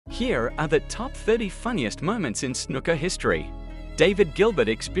Here are the top 30 funniest moments in snooker history. David Gilbert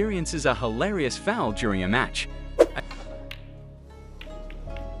experiences a hilarious foul during a match. Okay.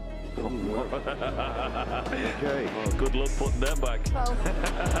 Oh, good luck putting them back.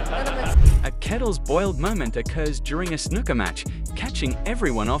 A kettle's boiled moment occurs during a snooker match, catching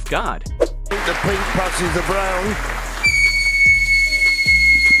everyone off guard. The pink passes the brown.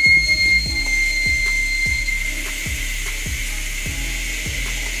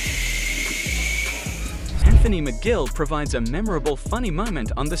 Anthony McGill provides a memorable funny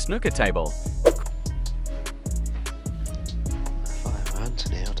moment on the snooker table. If I were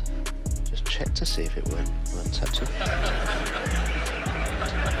Anthony, I'd just check to see if it weren't tattooed.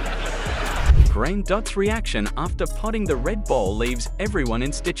 Graeme Dott's reaction after potting the red ball leaves everyone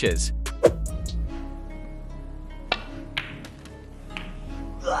in stitches.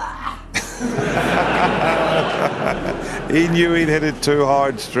 He knew he'd hit it too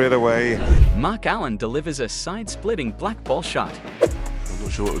hard straight away. Mark Allen delivers a side-splitting black ball shot. I'm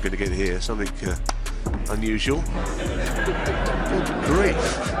not sure what we're going to get here. Something unusual. Good grief.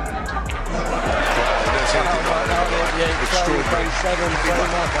 Extraordinary.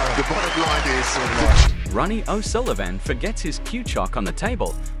 The bottom line is... Ronnie O'Sullivan forgets his cue chalk on the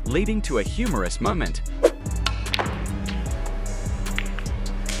table, leading to a humorous moment.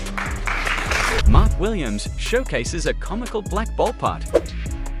 Mark Williams showcases a comical black ball pot.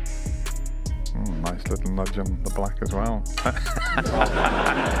 Nice little nudge on the black as well.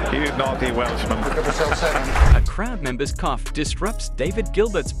 You naughty Welshman. A crowd member's cough disrupts David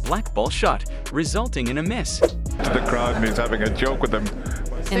Gilbert's black ball shot, resulting in a miss. To the crowd, and he's having a joke with them.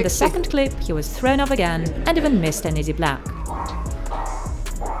 In the second clip, he was thrown off again and even missed an easy black.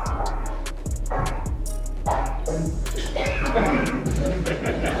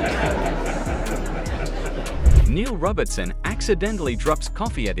 Neil Robertson accidentally drops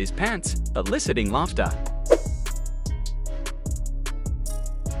coffee at his pants, eliciting laughter.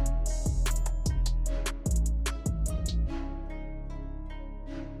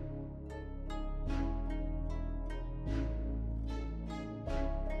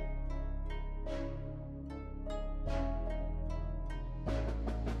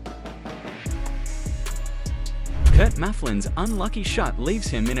 Kurt Maflin's unlucky shot leaves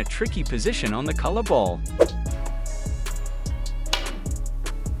him in a tricky position on the colour ball.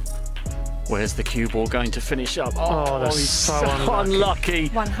 Where's the cue ball going to finish up? Oh, that's so unlucky.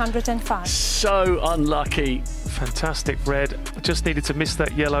 105. So unlucky. Fantastic red. Just needed to miss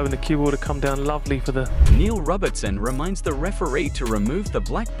that yellow and the cue ball to come down lovely for the... Neil Robertson reminds the referee to remove the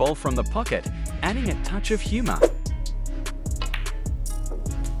black ball from the pocket, adding a touch of humour.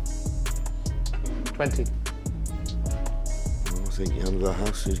 20. I think Jan the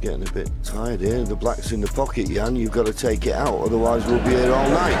house is getting a bit tired here. The black's in the pocket, Jan. You've got to take it out, otherwise we'll be here all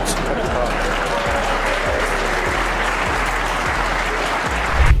night.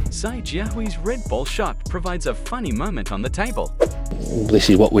 Ding Junhui's red ball shot provides a funny moment on the table. This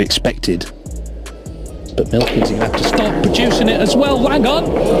is what we expected. But Milton's going to have to start producing it as well. Hang on.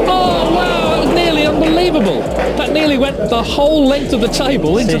 Oh, wow, that was nearly unbelievable. That nearly went the whole length of the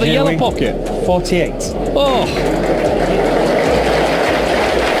table into the yellow pocket. 48. Oh.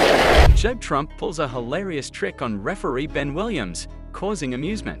 Judd Trump pulls a hilarious trick on referee Ben Williams, causing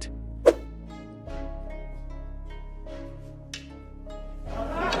amusement.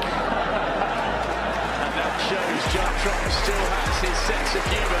 That shows Judd Trump still has his sense of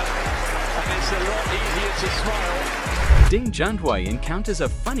humour, and it's a lot easier to smile. Ding Junhui encounters a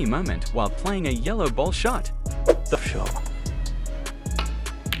funny moment while playing a yellow ball shot. The shot.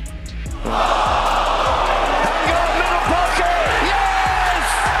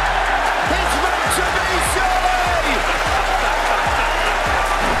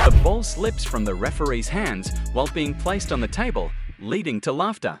 The ball slips from the referee's hands while being placed on the table, leading to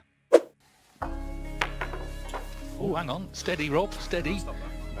laughter. Oh, hang on. Steady, Rob. Steady.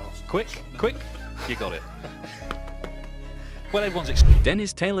 Quick, quick. You got it. Well, everyone's...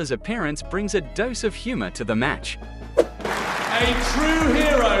 Dennis Taylor's appearance brings a dose of humour to the match. A true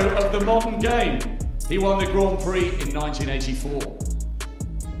hero of the modern game. He won the Grand Prix in 1984.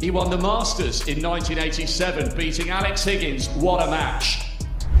 He won the Masters in 1987, beating Alex Higgins. What a match.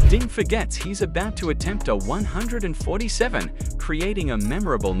 Ding forgets he's about to attempt a 147, creating a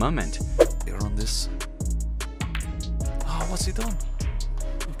memorable moment. You're on this. Oh, what's he done?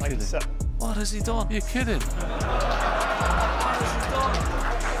 You're kidding. What has he done? You're kidding. What has he done?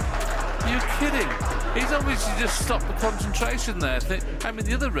 You're kidding. He's obviously just stopped the concentration there. I mean,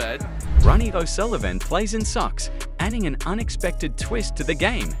 the other red. Ronnie O'Sullivan plays in socks, adding an unexpected twist to the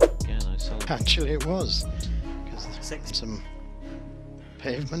game. Actually, it was. Because some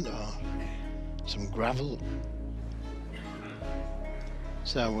pavement or some gravel.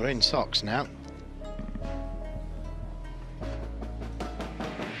 So we're in socks now.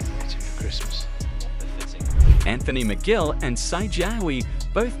 Waiting for Christmas. Anthony McGill and Sai Jiahui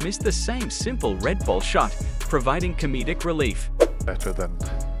both missed the same simple red ball shot, providing comedic relief. Better than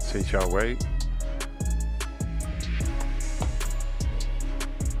Sai Jiahui.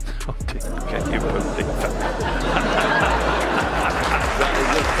 Can you believe that? That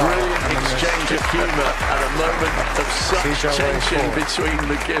is a brilliant exchange of humour and a moment of such tension between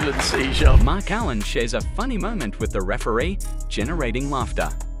McGill and Seijao. Mark Allen shares a funny moment with the referee, generating laughter.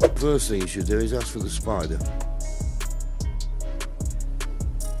 First thing you should do is ask for the spider.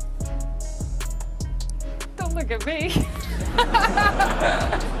 Don't look at me.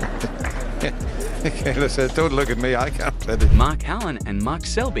 Kayla said, don't look at me, I can't play this. Mark Allen and Mark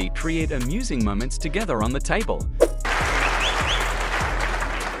Selby create amusing moments together on the table.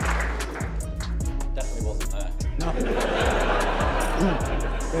 Definitely wasn't there. No.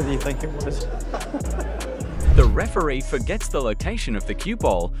 Where do you think it was? The referee forgets the location of the cue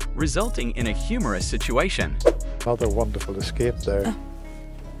ball, resulting in a humorous situation. Another wonderful escape there.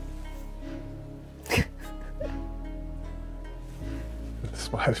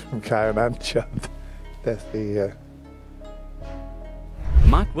 Smile from Karen and Chad. That's the...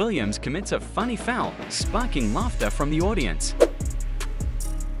 Mark Williams commits a funny foul, sparking laughter from the audience.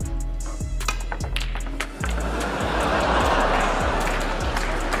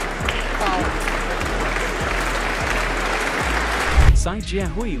 Sai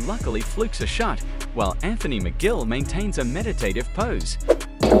Jiahui luckily flukes a shot, while Anthony McGill maintains a meditative pose.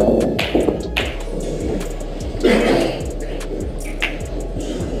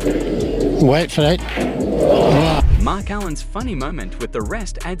 Wait for it. Mark Allen's funny moment with the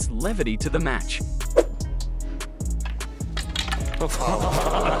rest adds levity to the match. Do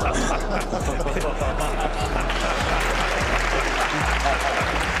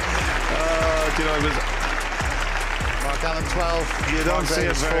you know, it was Mark Allen 12. You don't see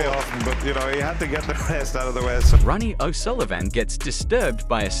it very often, but you know, he had to get the rest out of the way. So Ronnie O'Sullivan gets disturbed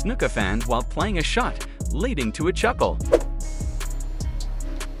by a snooker fan while playing a shot, leading to a chuckle.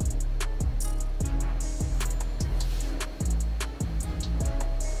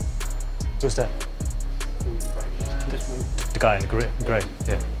 Who's that? The guy in grey,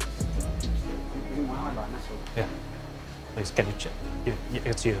 yeah. Yeah. Please, can you check?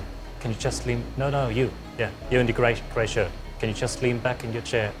 It's you. Can you just lean? No, you. Yeah, you're in the grey shirt. Can you just lean back in your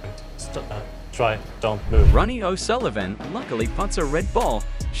chair and try? Don't move. Ronnie O'Sullivan luckily pots a red ball,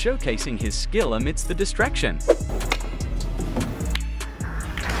 showcasing his skill amidst the distraction.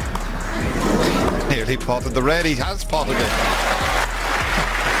 nearly potted the red. He has potted it.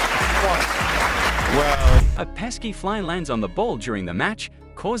 Well, a pesky fly lands on the ball during the match,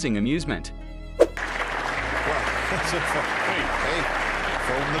 causing amusement. Hey,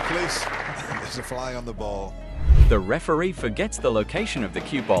 phone the police. There's a fly on the ball. The referee forgets the location of the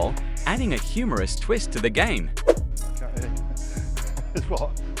cue ball, adding a humorous twist to the game. It's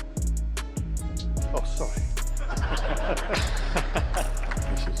what? Oh, sorry.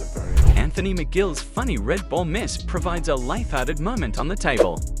 This is a very... Anthony McGill's funny red ball miss provides a light-hearted moment on the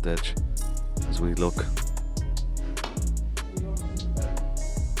table. Edge, as we look.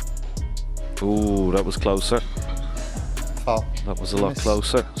 Ooh, that was closer. Oh, that was a lot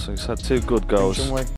closer. So he's had two good goes.